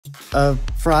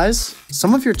Fries?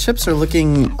 Some of your chips are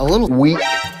looking a little weak.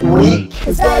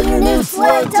 Is that your new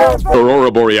flavor?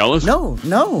 Aurora Borealis? No.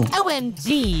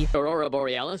 OMG! Aurora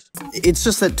Borealis? It's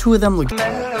just that two of them look...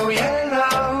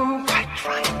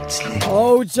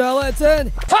 Oh,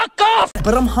 gelatin! Fuck off!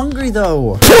 But I'm hungry,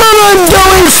 though. What I'm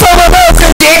doing, son of a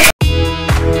dick!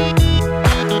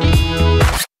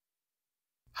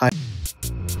 Hi.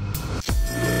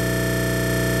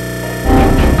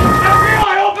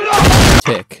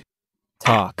 Tick,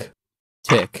 tock,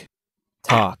 tick,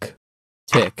 tock,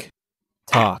 tick,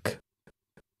 tock,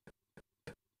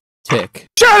 tick.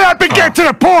 Shut up and get to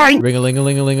the point!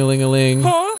 Ring-a-ling-a-ling-a-ling-a-ling.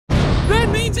 Huh? That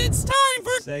means it's time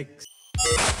for sex.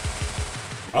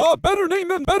 Better name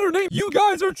than better name. You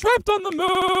guys are trapped on the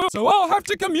moon, so I'll have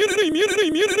to community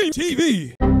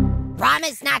TV.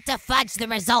 Promise not to fudge the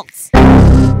results.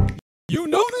 You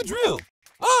know the drill.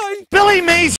 Billy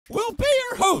Mays will be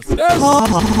your host.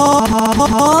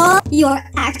 You're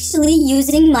actually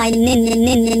using my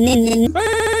nin.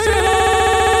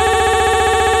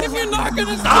 If you're not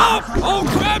gonna stop, I'll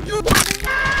grab you.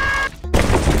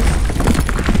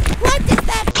 What does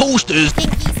that Toasters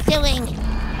think he's doing?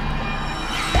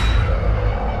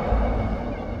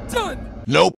 Done.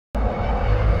 Nope.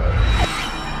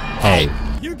 Hey.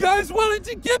 You guys wanted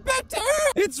to get back to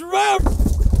Earth. It's rough.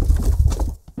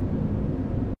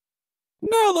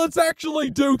 Now let's actually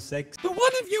do sex. The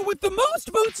one of you with the most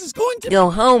votes is going to Go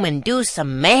home and do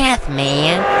some math,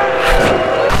 man.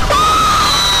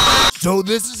 So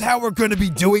this is how we're gonna be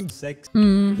doing sex?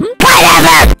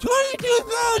 Whatever!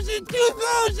 22,000,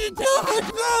 2,000,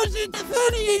 200,000,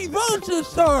 38 votes a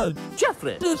son.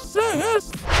 Jeffrey. To say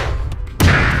yes.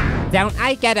 Don't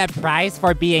I get a prize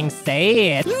for being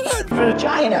safe?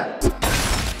 Vagina.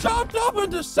 Chopped up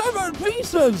into 7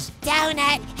 pieces.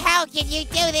 Donut, how can you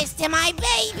do this to my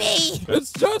baby?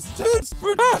 It's just tits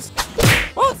for dust.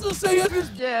 Also say it is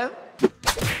Jeff.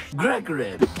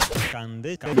 Gregory.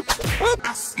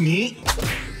 Me.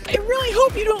 I really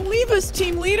hope you don't leave us,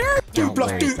 team leader. 2 +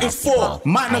 2 is 4.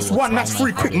 -1, that's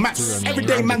 3 quick maths.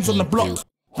 Everyday man's on the block.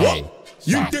 What?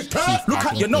 You dictator? Look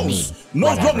at your nose.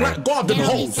 Nose long like garden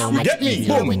hose. You get me?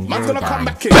 Boom. Man's gonna come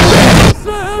back here.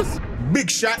 Big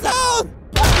shot.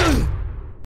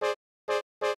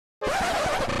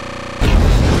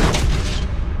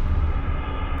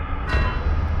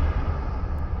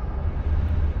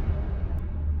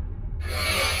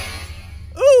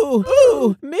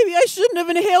 Ooh, maybe I shouldn't have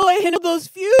inhaled those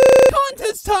fumes.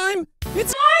 Contest time!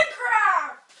 It's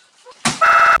Minecraft!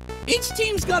 Each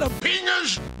team's got a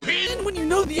penis pin when you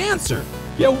know the answer.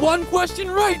 Get 1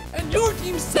 question right, and your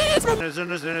team says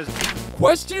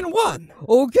Question 1.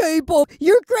 Okay, Bob,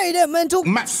 you're great at mental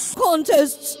Maths.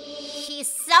 contests. She's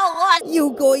so lost.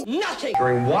 You going Nothing.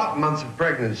 During what months of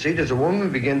pregnancy does a woman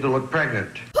begin to look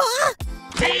pregnant?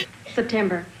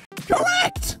 September.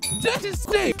 Correct! That is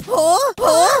safe. Huh?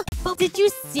 Well, did you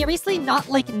seriously not,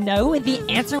 know the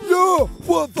answer? Yeah,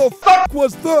 what the fuck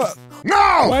was that?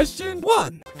 No! Question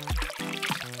 1.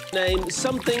 Name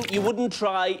something you wouldn't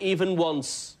try even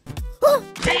once. Bob.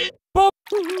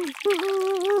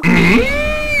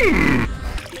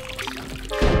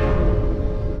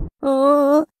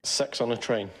 Sex on a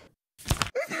train.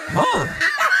 Huh?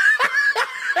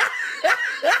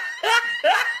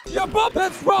 Yeah, Bob,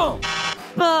 that's wrong.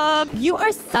 Bob, you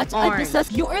are such a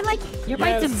disgust. You are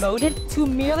hereby demoted to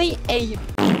merely a...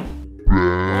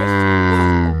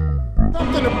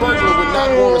 Something a burglar would not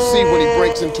want to see when he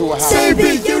breaks into a house.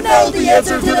 CB, you know the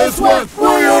answer to this one.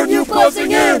 Why aren't you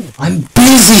buzzing in? I'm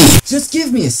busy! Just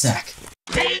give me a sec.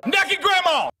 Naked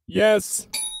grandma. Yes.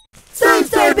 Thanks,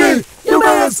 baby. You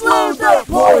may have slowed that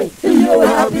point. You're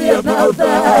happy about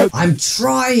that. I'm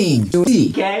trying to see.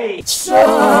 Gay.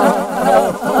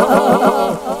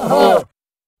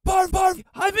 Barf,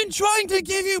 I've been trying to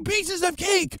give you pieces of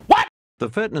cake. What? The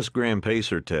Fitness Gram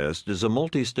Pacer test is a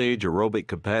multi-stage aerobic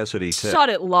capacity test. Shut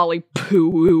it, lolly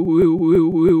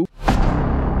poo.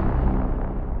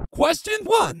 Question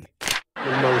 1.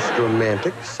 The most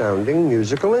romantic sounding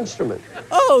musical instrument.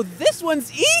 Oh, this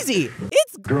one's easy.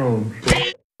 It's Drone.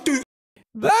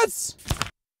 That's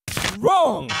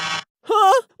wrong.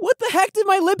 Huh? What the heck did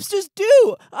my lips just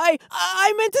do? I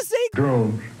meant to say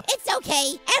Drone. It's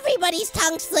okay. Everybody's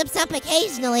tongue slips up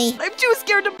occasionally. I'm too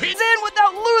scared to pizza in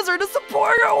without loser to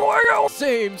support you.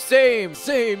 Same.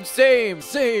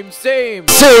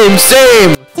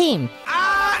 Team.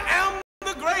 I am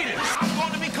the greatest. I'm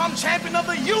going to become champion of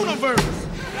the universe.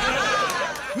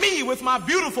 Me with my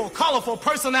beautiful, colorful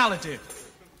personality.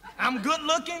 I'm good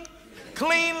looking,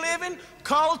 clean living,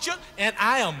 cultured, and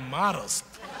I am modest.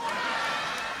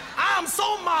 I I'm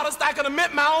so modest I can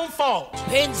admit my own fault.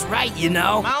 Pin's right, you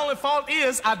know. My only fault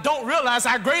is I don't realize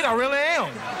how great I really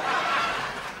am.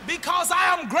 Because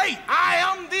I am great. I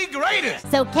am the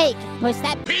greatest. So, Cake, push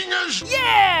that Penis.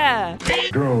 Yeah!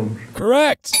 Drones.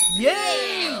 Correct.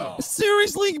 Yeah!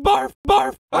 Seriously, barf,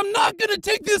 barf. I'm not gonna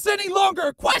take this any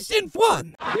longer. Question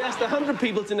 1. We asked 100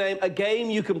 people to name a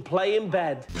game you can play in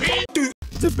bed.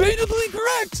 Debatably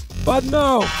correct, but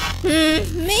no.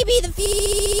 Maybe the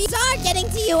fees are getting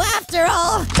to you after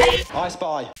all. I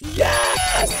Spy.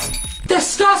 Yes!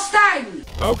 Disgusting!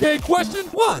 Okay, question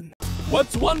 1.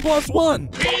 What's 1 plus 1?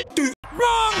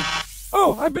 Wrong!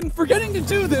 Oh, I've been forgetting to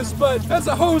do this, but as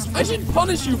a host, I should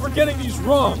punish you for getting these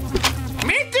wrong.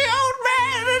 Meet the old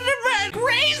man in the red.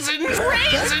 Raisins,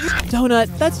 raisins. Donut,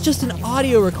 that's just an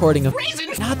audio recording of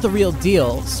not the real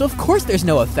deal, so of course there's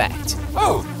no effect.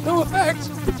 Oh, no effect?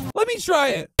 Let me try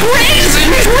it.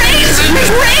 Raisins, raisins,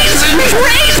 raisins,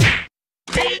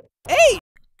 raisins. 8!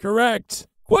 Correct.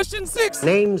 Question 6.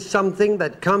 Name something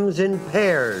that comes in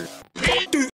pairs.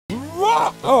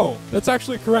 Wrong. Oh, that's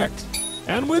actually correct.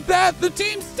 And with that, the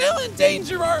team still in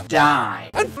danger are Die.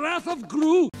 and Wrath of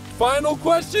Gru. Final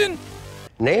question?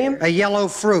 Name a yellow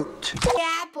fruit.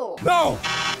 Apple. No.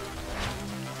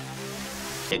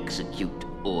 Execute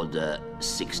Order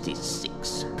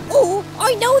 66. Ooh,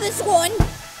 I know this one.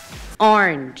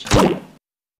 Orange.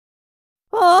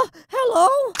 Hello?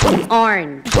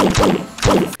 Orange.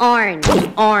 Orange.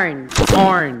 Orange.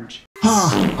 Orange.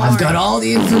 I've got all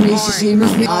the information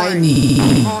I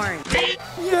need. Orange.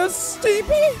 Yes,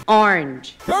 Stevie.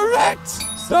 Orange. Correct.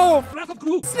 So, Wrath of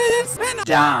Gru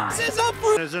Die. is up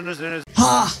for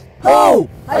Ha! Oh!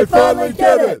 I finally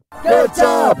get it! Good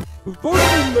job! Vote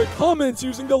in the comments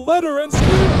using the letter and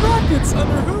square brackets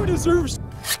under who deserves.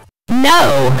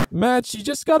 No! Matt, you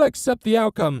just gotta accept the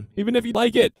outcome, even if you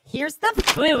like it. Here's the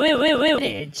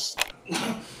footage.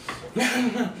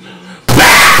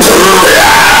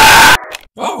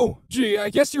 Oh, gee, I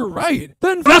guess you're right.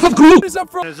 Then Wrath of Gru is up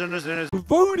for.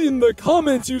 Vote in the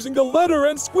comments using the letter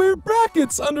and square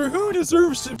brackets under who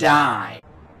deserves to Die.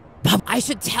 I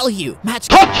should tell you, Match.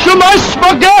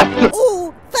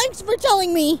 Ooh, thanks for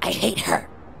telling me. I hate her.